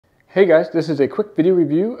Hey guys, this is a quick video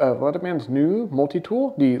review of Leatherman's new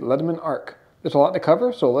multi-tool, the Leatherman ARC. There's a lot to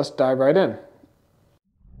cover, so let's dive right in.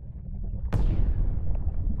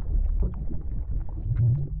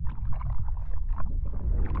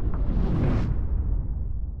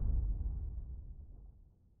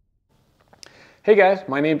 Hey guys,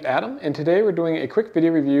 my name's Adam, and today we're doing a quick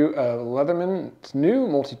video review of Leatherman's new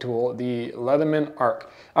multi-tool, the Leatherman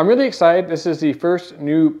ARC. I'm really excited. This is the first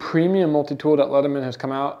new premium multi-tool that Leatherman has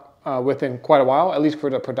come out within quite a while, at least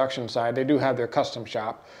for the production side. They do have their custom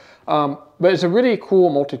shop, but it's a really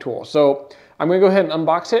cool multi-tool. So I'm going to go ahead and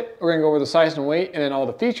unbox it. We're going to go over the size and weight and then all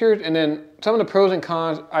the features and then some of the pros and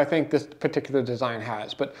cons I think this particular design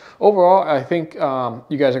has. But overall, I think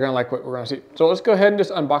you guys are going to like what we're going to see. So let's go ahead and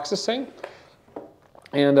just unbox this thing.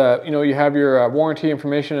 And you have your warranty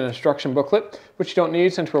information and instruction booklet, which you don't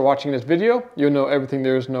need since we're watching this video. You'll know everything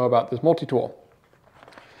there is to know about this multi-tool.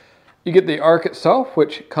 You get the ARC itself,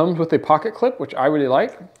 which comes with a pocket clip, which I really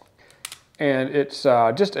like. And it's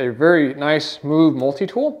just a very nice, smooth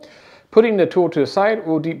multi-tool. Putting the tool to the side,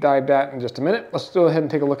 we'll deep dive that in just a minute. Let's go ahead and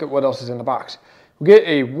take a look at what else is in the box. We get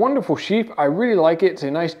a wonderful sheath. I really like it. It's a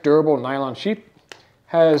nice, durable nylon sheath.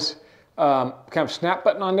 Has kind of snap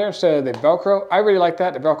button on there instead of the Velcro. I really like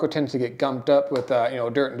that. The Velcro tends to get gummed up with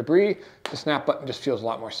dirt and debris. The snap button just feels a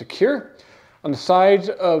lot more secure. On the sides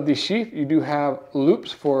of the sheath, you do have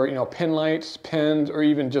loops for pin lights, pins, or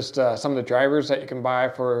even just some of the drivers that you can buy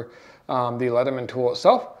for the Leatherman tool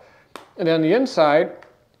itself. And then on the inside,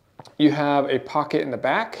 you have a pocket in the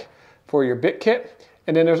back for your bit kit.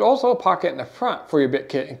 And then there's also a pocket in the front for your bit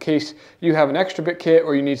kit in case you have an extra bit kit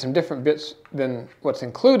or you need some different bits than what's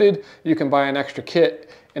included. You can buy an extra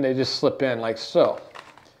kit and they just slip in like so.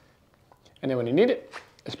 And then when you need it,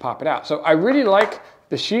 just pop it out. So I really like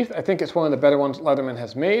the sheath. I think it's one of the better ones Leatherman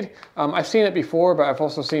has made. I've seen it before, but I've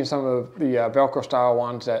also seen some of the Velcro style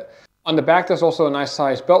ones that on the back there's also a nice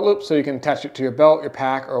size belt loop so you can attach it to your belt, your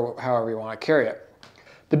pack, or however you want to carry it.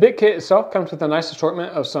 The bit kit itself comes with a nice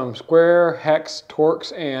assortment of some square, hex,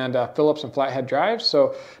 Torx, and Phillips and flathead drives.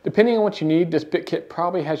 So depending on what you need, this bit kit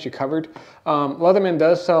probably has you covered. Leatherman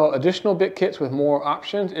does sell additional bit kits with more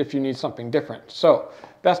options if you need something different. So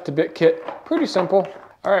that's the bit kit. Pretty simple.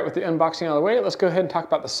 All right, with the unboxing out of the way, let's go ahead and talk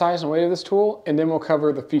about the size and weight of this tool, and then we'll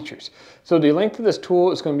cover the features. So the length of this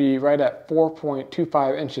tool is going to be right at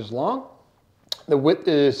 4.25 inches long. The width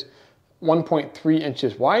is 1.3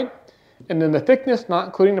 inches wide. And then the thickness, not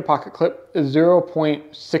including the pocket clip, is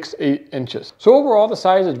 0.68 inches. So overall, the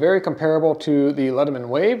size is very comparable to the Leatherman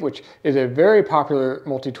Wave, which is a very popular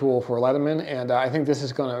multi-tool for Leatherman, and I think this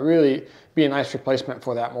is going to really be a nice replacement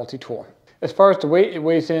for that multi-tool. As far as the weight, it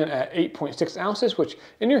weighs in at 8.6 ounces, which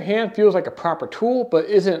in your hand feels like a proper tool, but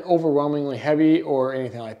isn't overwhelmingly heavy or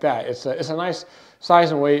anything like that. It's a nice size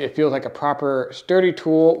and weight. It feels like a proper sturdy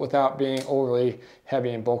tool without being overly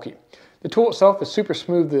heavy and bulky. The tool itself is super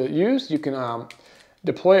smooth to use. You can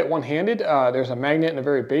deploy it one-handed. There's a magnet in the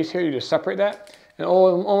very base here. You just separate that. And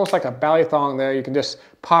almost like a belly thong there, you can just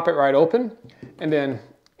pop it right open. And then,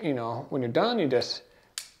 when you're done, you just,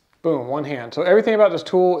 boom, one hand. So everything about this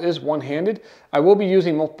tool is one-handed. I will be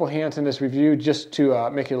using multiple hands in this review just to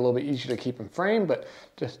make it a little bit easier to keep in frame. But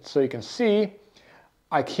just so you can see,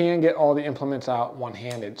 I can get all the implements out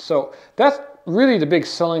one-handed. So that's really the big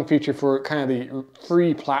selling feature for kind of the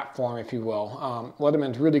free platform, if you will.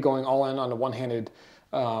 Leatherman's really going all in on the one-handed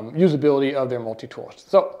usability of their multi-tools.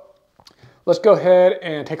 So let's go ahead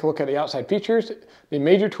and take a look at the outside features, the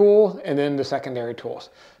major tools, and then the secondary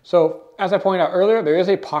tools. So as I pointed out earlier, there is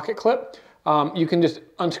a pocket clip. You can just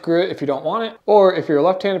unscrew it if you don't want it, or if you're a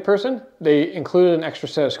left-handed person, they included an extra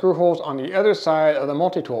set of screw holes on the other side of the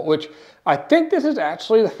multi-tool, which I think this is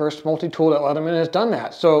actually the first multi-tool that Leatherman has done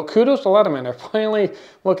that. So kudos to Leatherman. They're finally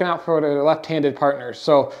looking out for their left-handed partners.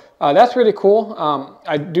 So that's really cool.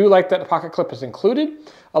 I do like that the pocket clip is included.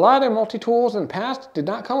 A lot of their multi-tools in the past did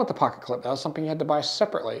not come with the pocket clip. That was something you had to buy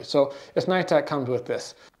separately. So it's nice that it comes with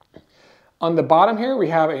this. On the bottom here, we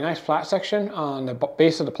have a nice flat section on the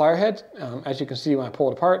base of the plier head. As you can see when I pull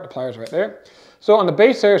it apart, the pliers are right there. So on the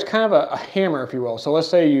base there is kind of a hammer, if you will. So let's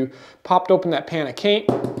say you popped open that pan of paint.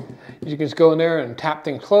 You can just go in there and tap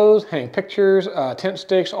things closed, hang pictures, tent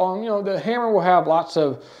sticks. The hammer will have lots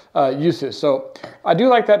of uses. So I do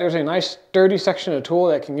like that there's a nice sturdy section of the tool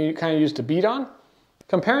that can kind of use to beat on.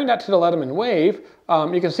 Comparing that to the Leatherman Wave,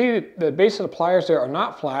 you can see the base of the pliers there are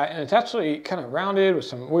not flat, and it's actually kind of rounded with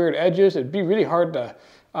some weird edges. It'd be really hard to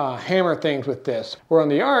hammer things with this. Where on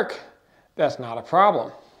the ARC, that's not a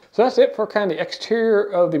problem. So that's it for kind of the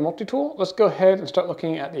exterior of the multi-tool. Let's go ahead and start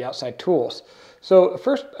looking at the outside tools. So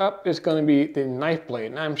first up is going to be the knife blade,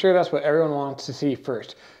 and I'm sure that's what everyone wants to see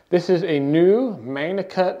first. This is a new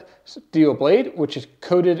MagnaCut steel blade, which is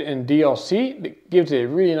coated in DLC. It gives a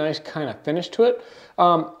really nice kind of finish to it.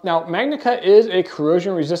 Now, MagnaCut is a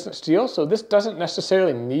corrosion resistant steel, so this doesn't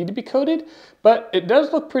necessarily need to be coated, but it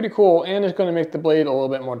does look pretty cool and is going to make the blade a little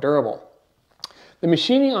bit more durable. The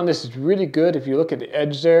machining on this is really good. If you look at the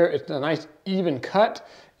edge there, it's a nice even cut,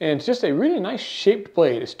 and it's just a really nice shaped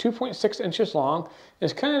blade. It's 2.6 inches long.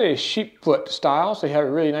 It's kind of a sheep foot style, so you have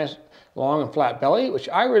a really nice long and flat belly, which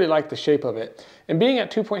I really like the shape of it. And being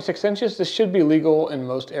at 2.6 inches, this should be legal in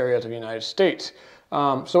most areas of the United States.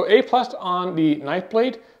 So A+ on the knife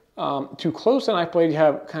blade. To close the knife blade, you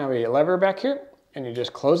have kind of a lever back here, and you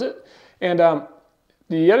just close it. And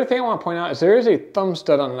the other thing I want to point out is there is a thumb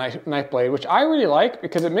stud on the knife blade, which I really like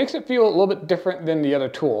because it makes it feel a little bit different than the other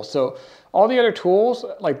tools. So all the other tools,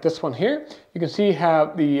 like this one here, you can see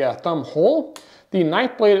have the thumb hole. The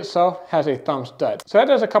knife blade itself has a thumb stud. So that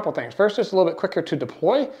does a couple things. First, it's a little bit quicker to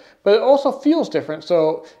deploy, but it also feels different.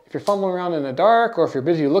 So if you're fumbling around in the dark or if you're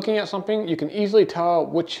busy looking at something, you can easily tell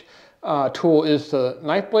which tool is the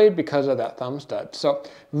knife blade because of that thumb stud. So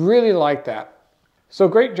really like that. So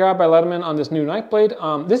great job by Leatherman on this new knife blade.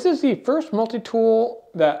 This is the first multi-tool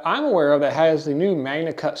that I'm aware of that has the new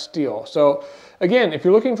MagnaCut steel. So again, if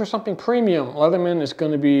you're looking for something premium, Leatherman is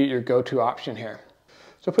going to be your go-to option here.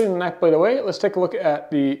 So putting the knife blade away, let's take a look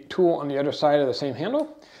at the tool on the other side of the same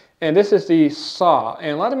handle. And this is the saw.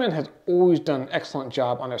 And Leatherman has always done an excellent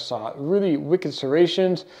job on their saw. Really wicked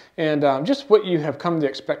serrations and just what you have come to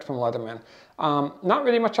expect from Leatherman. Not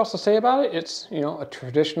really much else to say about it. It's, you know, a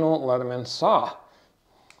traditional Leatherman saw.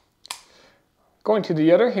 Going to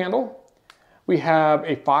the other handle, we have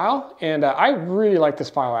a file, and I really like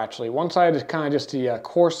this file actually. One side is kind of just the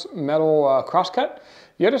coarse metal crosscut.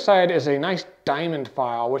 The other side is a nice diamond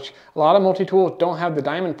file, which a lot of multi-tools don't have the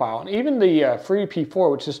diamond file. And even the free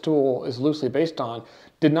P4, which this tool is loosely based on,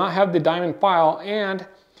 did not have the diamond file. And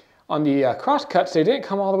on the crosscuts, they didn't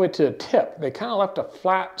come all the way to the tip. They kind of left a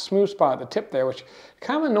flat, smooth spot at the tip there, which is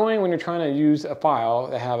kind of annoying when you're trying to use a file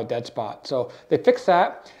that have a dead spot. So they fixed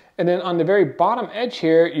that. And then on the very bottom edge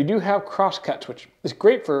here, you do have crosscuts, which is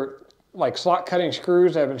great for like slot cutting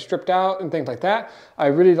screws that have been stripped out and things like that. I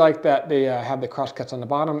really like that they have the crosscuts on the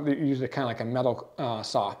bottom. They're usually kind of like a metal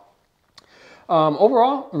saw.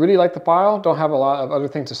 Overall, really like the file. Don't have a lot of other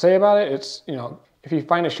things to say about it. It's, you know, if you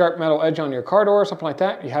find a sharp metal edge on your car door or something like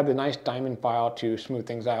that, you have the nice diamond file to smooth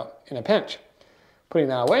things out in a pinch. Putting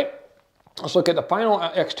that away, let's look at the final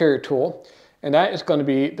exterior tool, and that is going to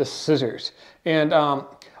be the scissors. And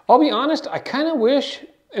I'll be honest, I kind of wish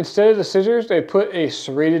instead of the scissors, they put a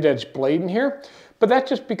serrated edge blade in here, but that's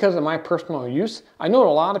just because of my personal use. I know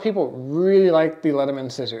a lot of people really like the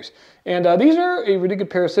Leatherman scissors. And these are a really good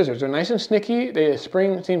pair of scissors. They're nice and snicky. The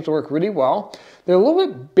spring seems to work really well. They're a little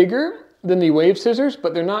bit bigger than the wave scissors,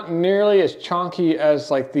 but they're not nearly as chonky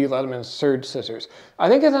as like the Leatherman surge scissors. I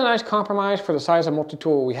think it's a nice compromise for the size of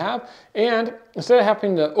multi-tool we have. And instead of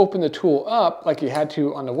having to open the tool up like you had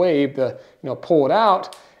to on the wave to, you know, pull it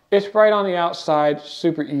out, it's right on the outside,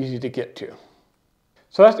 super easy to get to.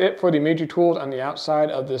 So that's it for the major tools on the outside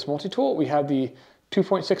of this multi-tool. We have the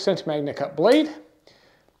 2.6 inch MagnaCut blade.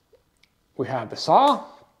 We have the saw.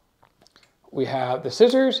 We have the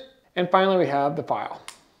scissors. And finally, we have the file.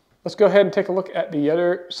 Let's go ahead and take a look at the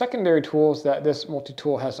other secondary tools that this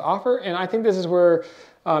multi-tool has to offer. And I think this is where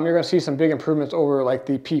you're going to see some big improvements over like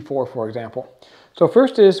the P4, for example. So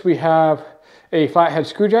first is we have a flathead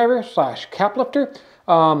screwdriver / cap lifter.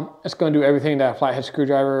 It's going to do everything that a flathead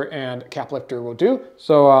screwdriver and cap lifter will do.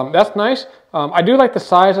 So that's nice. I do like the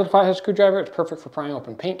size of the flathead screwdriver. It's perfect for prying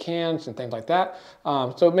open paint cans and things like that.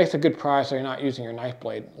 So it makes a good pry so you're not using your knife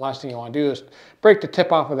blade. Last thing you want to do is break the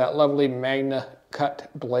tip off of that lovely MagnaCut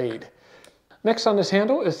blade. Next on this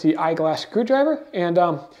handle is the eyeglass screwdriver. And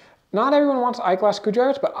not everyone wants eyeglass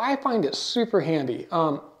screwdrivers, but I find it super handy.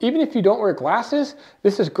 Even if you don't wear glasses,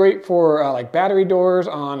 this is great for like battery doors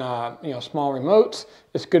on you know, small remotes.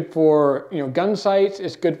 It's good for, you know, gun sights.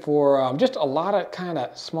 It's good for just a lot of kind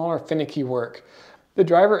of smaller finicky work. The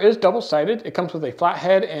driver is double-sided. It comes with a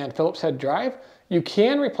flathead and Phillips head drive. You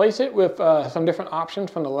can replace it with some different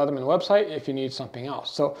options from the Leatherman website if you need something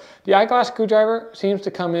else. So the eyeglass screwdriver seems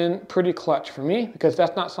to come in pretty clutch for me because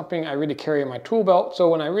that's not something I really carry in my tool belt. So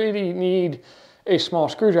when I really need a small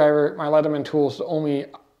screwdriver, my Leatherman tool is the only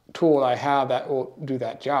tool that I have that will do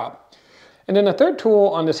that job. And then the third tool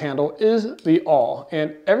on this handle is the awl.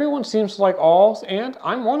 And everyone seems to like awls, and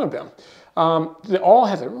I'm one of them. The awl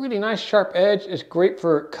has a really nice sharp edge. It's great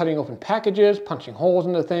for cutting open packages, punching holes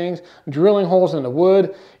into things, drilling holes into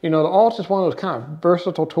wood. You know, the awl is just one of those kind of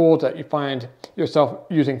versatile tools that you find yourself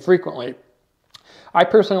using frequently. I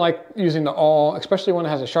personally like using the awl, especially when it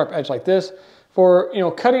has a sharp edge like this, for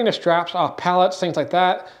cutting the straps off pallets, things like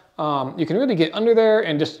that. You can really get under there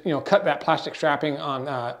and just cut that plastic strapping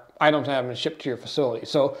on items that have been shipped to your facility.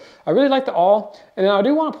 So I really like the awl. And then I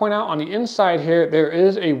do want to point out on the inside here, there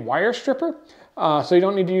is a wire stripper. So you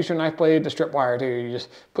don't need to use your knife blade to strip wire there. You just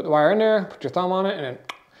put the wire in there, put your thumb on it, and then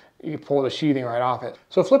you pull the sheathing right off it.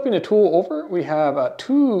 So flipping the tool over, we have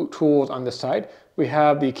two tools on this side. We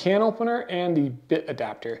have the can opener and the bit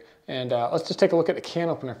adapter. And let's just take a look at the can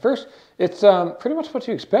opener first. It's pretty much what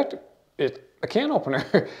you expect. It's a can opener.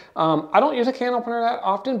 I don't use a can opener that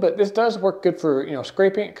often, but this does work good for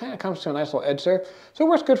scraping. It kind of comes to a nice little edge there. So it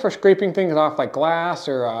works good for scraping things off like glass,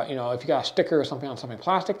 or if you got a sticker or something on something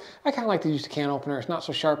plastic. I kind of like to use the can opener. It's not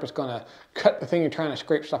so sharp. It's going to cut the thing you're trying to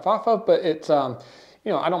scrape stuff off of, but it's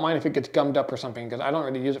I don't mind if it gets gummed up or something, because I don't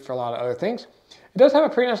really use it for a lot of other things. It does have a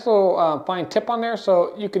pretty nice little fine tip on there,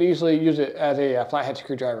 so you could easily use it as a flathead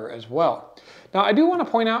screwdriver as well. Now I do want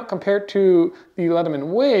to point out, compared to the Leatherman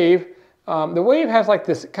Wave, the Wave has like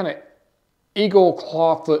this kind of eagle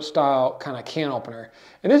clawfoot style kind of can opener.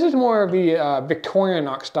 And this is more of the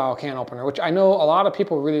Victorinox style can opener, which I know a lot of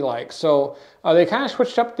people really like. So they kind of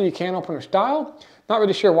switched up the can opener style. Not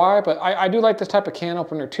really sure why, but I do like this type of can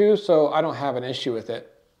opener too, so I don't have an issue with it.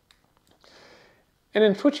 And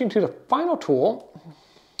then switching to the final tool,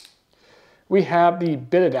 we have the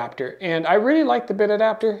bit adapter. And I really like the bit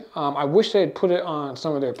adapter. I wish they had put it on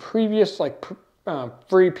some of their previous free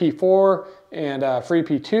P4 and free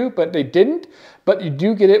P2, but they didn't. But you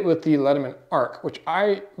do get it with the Leatherman ARC, which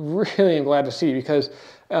I really am glad to see, because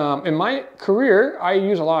in my career, I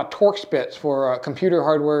use a lot of Torx bits for computer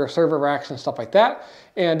hardware, server racks, and stuff like that.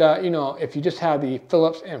 And if you just have the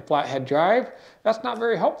Phillips and flathead drive, that's not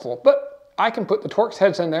very helpful. But I can put the Torx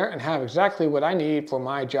heads in there and have exactly what I need for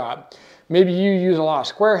my job. Maybe you use a lot of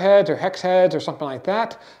square heads or hex heads or something like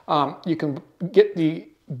that. You can get the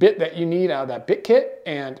bit that you need out of that bit kit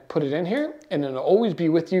and put it in here, and it'll always be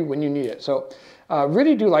with you when you need it. So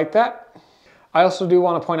really do like that. I also do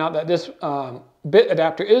want to point out that this bit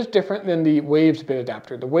adapter is different than the Wave's bit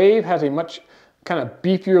adapter. The Wave has a much kind of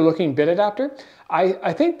beefier looking bit adapter.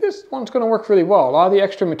 I think this one's going to work really well. A lot of the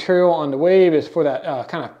extra material on the Wave is for that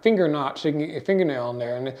kind of finger notch, so you can get your fingernail in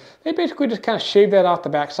there. And they basically just kind of shave that off the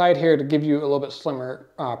back side here to give you a little bit slimmer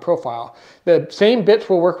profile. The same bits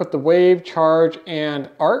will work with the Wave, Charge, and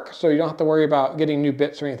ARC, so you don't have to worry about getting new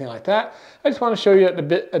bits or anything like that. I just want to show you that the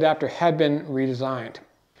bit adapter had been redesigned.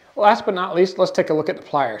 Last but not least, let's take a look at the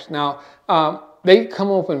pliers. Now, they come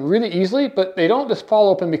open really easily, but they don't just fall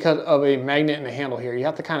open because of a magnet in the handle here. You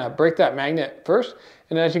have to kind of break that magnet first,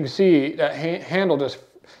 and as you can see, that handle just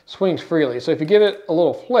swings freely. So if you give it a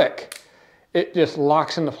little flick, it just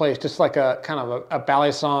locks into place, just like a kind of a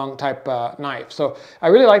ballet song type knife. So I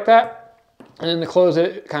really like that. And then to close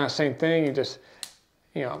it, kind of same thing. You just,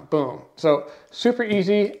 boom. So super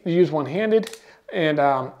easy to use one-handed. And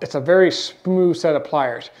it's a very smooth set of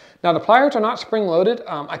pliers. Now the pliers are not spring-loaded.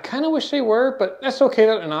 I kind of wish they were, but that's okay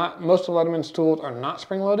that they're not. Most of Leatherman's tools are not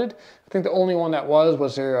spring-loaded. I think the only one that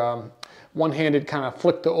was their one-handed kind of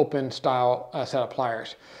flick-to-open style set of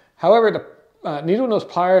pliers. However, the needle nose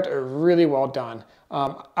pliers are really well done.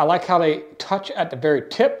 I like how they touch at the very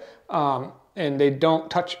tip, and they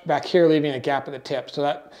don't touch back here, leaving a gap at the tip. So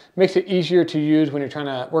that makes it easier to use when you're trying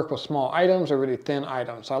to work with small items or really thin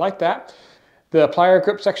items. So I like that. The plier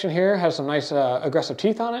grip section here has some nice aggressive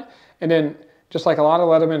teeth on it. And then, just like a lot of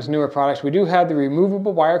Leatherman's newer products, we do have the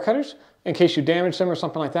removable wire cutters in case you damage them or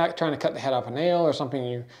something like that, trying to cut the head off a nail or something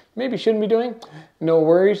you maybe shouldn't be doing. No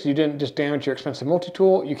worries, you didn't just damage your expensive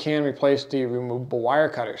multi-tool. You can replace the removable wire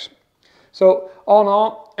cutters. So all in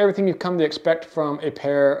all, everything you've come to expect from a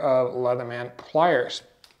pair of Leatherman pliers.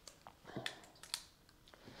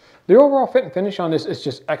 The overall fit and finish on this is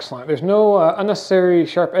just excellent. There's no unnecessary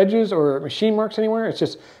sharp edges or machine marks anywhere. It's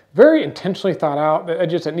just very intentionally thought out. The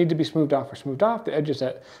edges that need to be smoothed off are smoothed off. The edges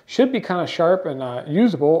that should be kind of sharp and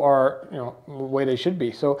usable are, the way they should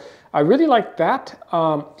be. So I really like that.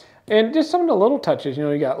 And just some of the little touches.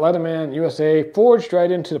 You got Leatherman USA forged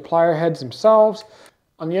right into the plier heads themselves.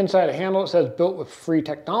 On the inside of the handle, it says built with free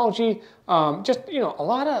technology. Just, a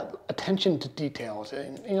lot of attention to details.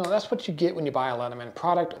 And, that's what you get when you buy a Leatherman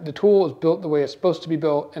product. The tool is built the way it's supposed to be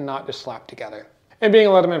built and not just slapped together. And being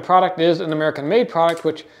a Leatherman product is an American-made product,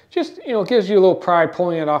 which just, gives you a little pride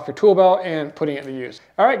pulling it off your tool belt and putting it to use.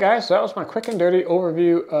 All right, guys, so that was my quick and dirty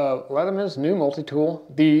overview of Leatherman's new multi-tool,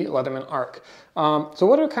 the Leatherman ARC. So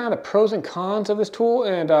what are kind of the pros and cons of this tool,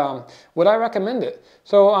 and would I recommend it?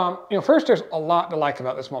 So, first, there's a lot to like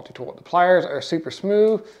about this multi-tool. The pliers are super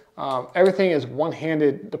smooth. Everything is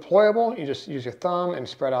one-handed deployable. You just use your thumb and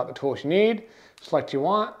spread out the tools you need. select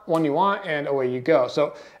one you want, and away you go.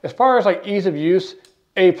 So as far as like ease of use,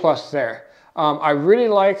 A+ there. I really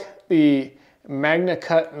like the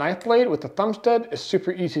MagnaCut knife blade with the thumb stud. It's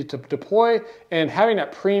super easy to deploy, and having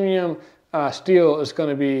that premium steel is going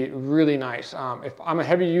to be really nice. If I'm a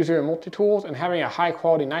heavy user of multi-tools, and having a high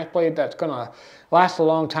quality knife blade that's going to last a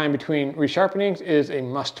long time between resharpenings is a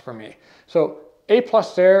must for me. So A+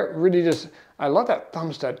 there, really just, I love that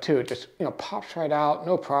thumb stud too. It just, you know, pops right out,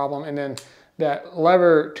 no problem. And then that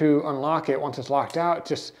lever to unlock it once it's locked out,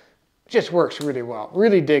 it just works really well.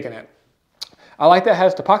 Really digging it. I like that it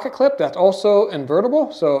has the pocket clip that's also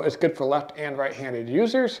invertible, so it's good for left and right-handed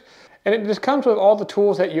users. And it just comes with all the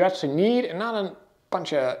tools that you actually need and not a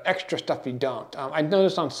bunch of extra stuff you don't. I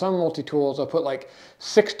noticed on some multi-tools they'll put like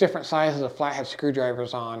 6 different sizes of flathead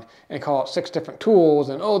screwdrivers on and call it 6 different tools,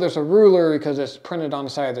 and oh, there's a ruler because it's printed on the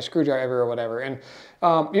side of the screwdriver or whatever. And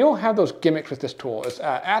you don't have those gimmicks with this tool. It's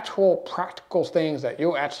actual practical things that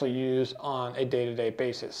you'll actually use on a day-to-day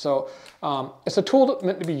basis. So it's a tool that's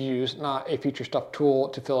meant to be used, not a feature stuff tool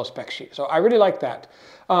to fill a spec sheet. So I really like that.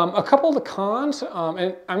 A couple of the cons,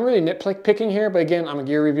 and I'm really nitpicking here, but again, I'm a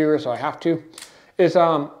gear reviewer, so I have to, is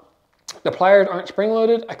the pliers aren't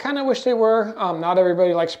spring-loaded. I kind of wish they were. Not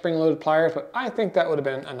everybody likes spring-loaded pliers, but I think that would have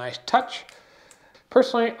been a nice touch.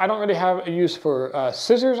 Personally, I don't really have a use for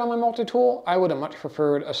scissors on my multi-tool. I would have much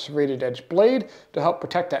preferred a serrated edge blade to help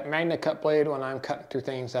protect that MagnaCut blade when I'm cutting through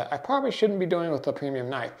things that I probably shouldn't be doing with a premium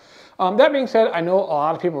knife. That being said, I know a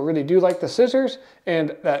lot of people really do like the scissors,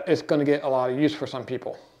 and that it's going to get a lot of use for some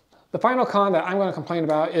people. The final con that I'm going to complain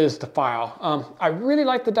about is the file. I really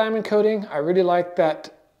like the diamond coating. I really like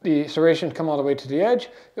that the serrations come all the way to the edge.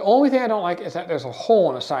 The only thing I don't like is that there's a hole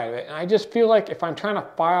on the side of it. And I just feel like if I'm trying to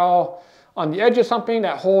file on the edge of something,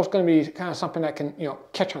 that hole is going to be kind of something that can, you know,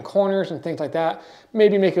 catch on corners and things like that.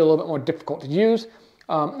 Maybe make it a little bit more difficult to use.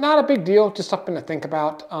 Not a big deal, just something to think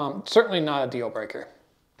about. Certainly not a deal breaker.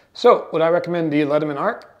 So would I recommend the Leatherman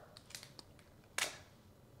ARC?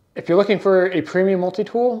 If you're looking for a premium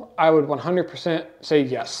multi-tool, I would 100% say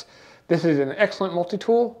yes. This is an excellent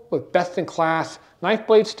multi-tool with best-in-class knife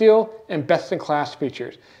blade steel and best-in-class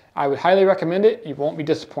features. I would highly recommend it. You won't be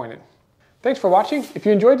disappointed. Thanks for watching. If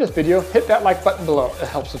you enjoyed this video, hit that like button below. It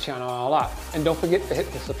helps the channel out a lot. And don't forget to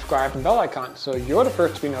hit the subscribe and bell icon so you're the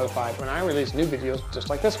first to be notified when I release new videos just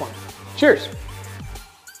like this one. Cheers!